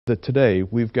that today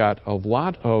we've got a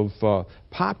lot of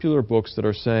popular books that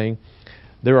are saying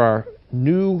there are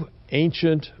new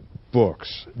ancient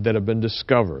books that have been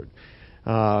discovered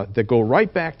that go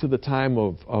right back to the time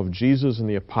of Jesus and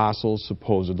the apostles,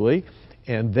 supposedly,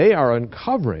 and they are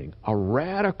uncovering a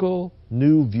radical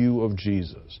new view of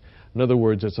Jesus. In other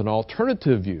words, it's an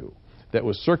alternative view that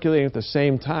was circulating at the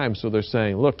same time, so they're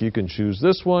saying, look, you can choose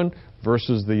this one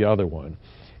versus the other one.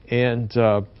 And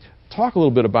talk a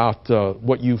little bit about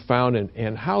what you found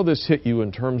and how this hit you in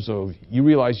terms of you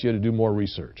realized you had to do more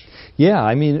research. Yeah,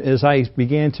 I mean, as I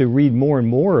began to read more and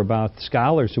more about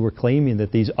scholars who were claiming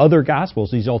that these other Gospels,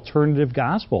 these alternative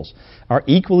Gospels, are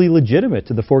equally legitimate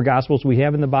to the four Gospels we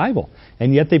have in the Bible,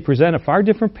 and yet they present a far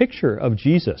different picture of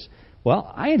Jesus.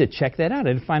 Well, I had to check that out. I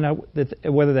had to find out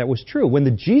whether that was true. When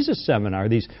the Jesus Seminar,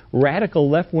 these radical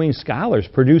left-wing scholars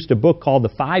produced a book called The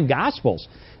Five Gospels,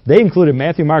 they included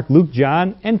Matthew, Mark, Luke,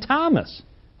 John, and Thomas.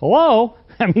 Hello?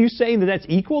 I mean, you're saying that that's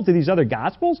equal to these other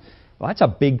Gospels? Well, that's a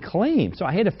big claim. So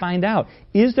I had to find out,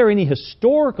 is there any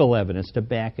historical evidence to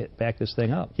back this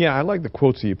thing up? Yeah, I like the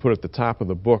quotes that you put at the top of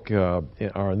the book,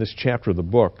 or in this chapter of the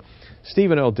book.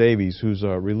 Stephen L. Davies, who's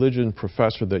a religion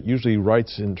professor that usually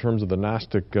writes in terms of the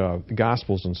Gnostic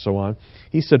Gospels and so on,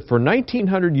 he said, for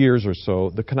 1900 years or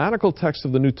so, the canonical texts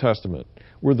of the New Testament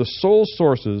were the sole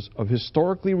sources of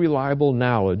historically reliable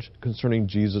knowledge concerning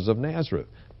Jesus of Nazareth.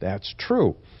 That's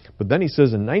true. But then he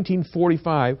says in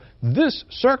 1945, this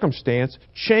circumstance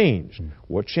changed.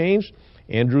 What changed?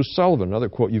 Andrew Sullivan, another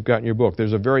quote you've got in your book,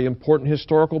 there's a very important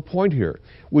historical point here,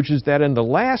 which is that in the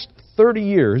last 30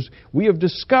 years, we have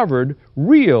discovered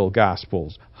real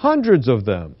Gospels, hundreds of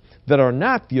them, that are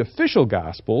not the official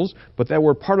Gospels, but that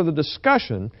were part of the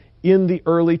discussion in the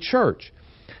early church.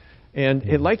 And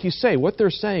like you say, what they're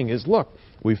saying is, look,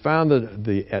 we found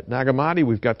at Nag Hammadi,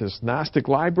 we've got this Gnostic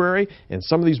library, and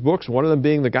some of these books, one of them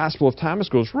being the Gospel of Thomas,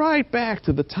 goes right back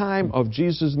to the time of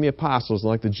Jesus and the apostles. And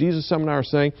like the Jesus Seminar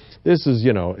is saying, this is,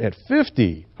 at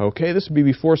 50, okay? This would be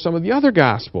before some of the other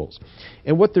Gospels.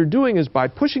 And what they're doing is by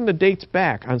pushing the dates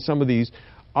back on some of these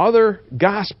other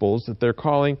Gospels that they're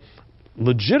calling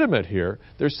legitimate here,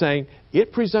 they're saying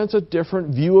it presents a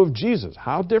different view of Jesus.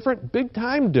 How different? Big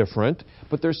time different,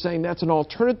 but they're saying that's an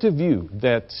alternative view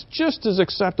that's just as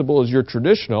acceptable as your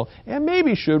traditional and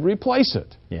maybe should replace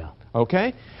it. Yeah.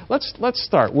 Okay? Let's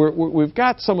start. We've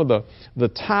got some of the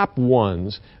top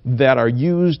ones that are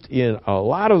used in a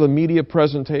lot of the media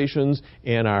presentations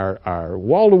and are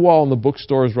wall-to-wall in the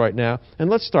bookstores right now. And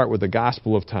let's start with the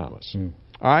Gospel of Thomas.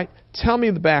 All right? Tell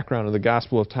me the background of the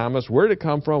Gospel of Thomas. Where did it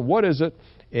come from? What is it?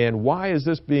 And why is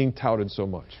this being touted so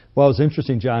much? Well, it was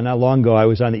interesting, John. Not long ago, I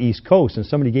was on the East Coast, and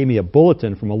somebody gave me a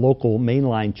bulletin from a local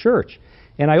mainline church.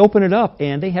 And I opened it up,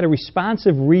 and they had a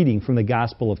responsive reading from the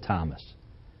Gospel of Thomas.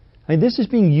 I mean, this is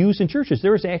being used in churches.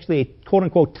 There is actually a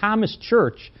quote-unquote Thomas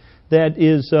church that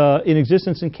is in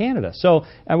existence in Canada. So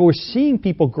we're seeing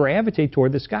people gravitate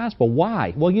toward this gospel.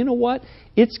 Why? Well, you know what?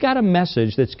 It's got a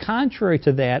message that's contrary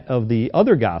to that of the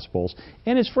other gospels,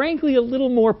 and it's frankly a little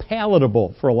more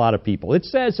palatable for a lot of people. It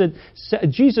says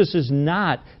that Jesus is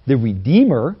not the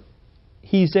Redeemer,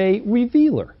 He's a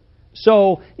revealer.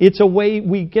 So it's a way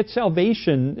we get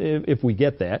salvation, if we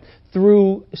get that,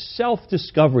 through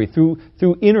self-discovery, through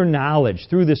inner knowledge,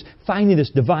 through this finding this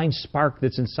divine spark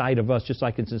that's inside of us, just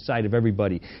like it's inside of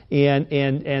everybody, and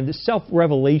the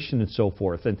self-revelation and so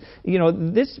forth. And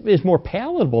this is more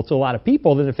palatable to a lot of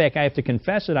people than the fact I have to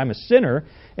confess that I'm a sinner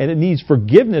and it needs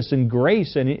forgiveness and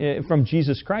grace and from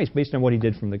Jesus Christ based on what He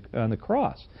did on the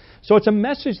cross. So it's a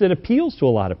message that appeals to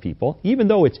a lot of people, even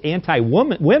though it's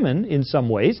anti-women in some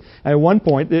ways. At one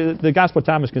point, the Gospel of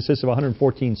Thomas consists of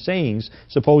 114 sayings,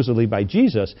 supposedly by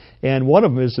Jesus, and one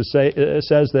of them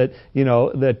says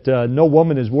that no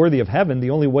woman is worthy of heaven.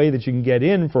 The only way that you can get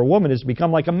in for a woman is to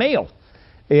become like a male,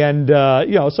 and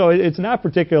so it's not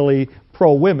particularly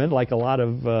pro-women like a lot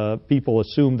of people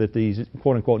assume that these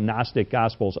quote-unquote Gnostic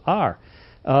Gospels are.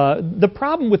 The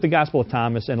problem with the Gospel of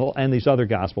Thomas and these other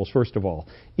Gospels, first of all,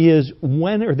 is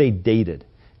when are they dated?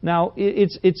 Now,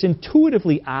 it's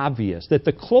intuitively obvious that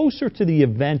the closer to the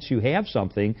events you have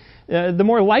something, the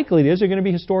more likely it is they're going to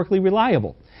be historically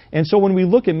reliable. And so when we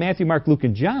look at Matthew, Mark, Luke,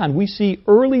 and John, we see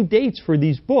early dates for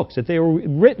these books, that they were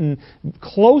written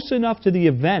close enough to the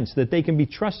events that they can be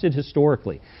trusted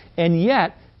historically. And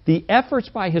yet, the efforts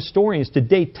by historians to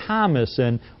date Thomas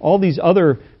and all these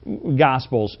other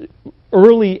Gospels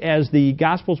early as the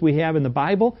Gospels we have in the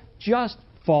Bible just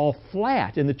fall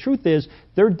flat. And the truth is,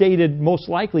 they're dated most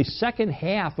likely second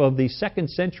half of the 2nd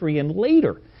century and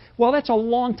later. Well, that's a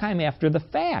long time after the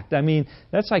fact. I mean,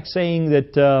 that's like saying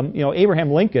that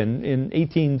Abraham Lincoln in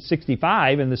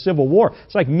 1865 in the Civil War.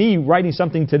 It's like me writing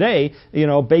something today,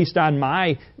 based on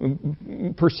my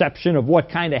perception of what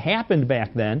kind of happened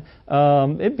back then.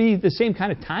 It'd be the same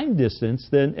kind of time distance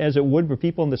as it would for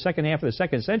people in the second half of the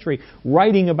second century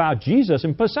writing about Jesus.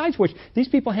 And besides which, these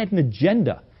people had an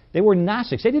agenda. They were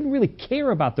Gnostics. They didn't really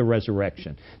care about the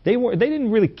resurrection. They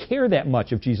didn't really care that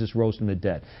much if Jesus rose from the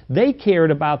dead. They cared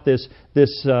about this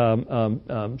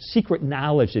secret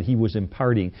knowledge that he was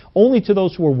imparting only to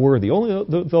those who were worthy, only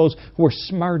those who were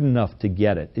smart enough to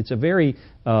get it. It's a very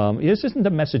this isn't the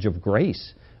message of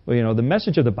grace. The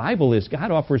message of the Bible is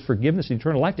God offers forgiveness and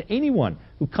eternal life to anyone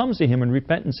who comes to him in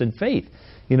repentance and faith.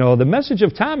 The message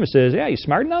of Thomas is, you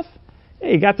smart enough?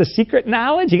 Hey, you got the secret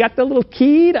knowledge? You got the little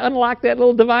key to unlock that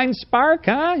little divine spark,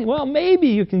 huh? Well, maybe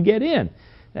you can get in.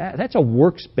 That's a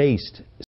works-based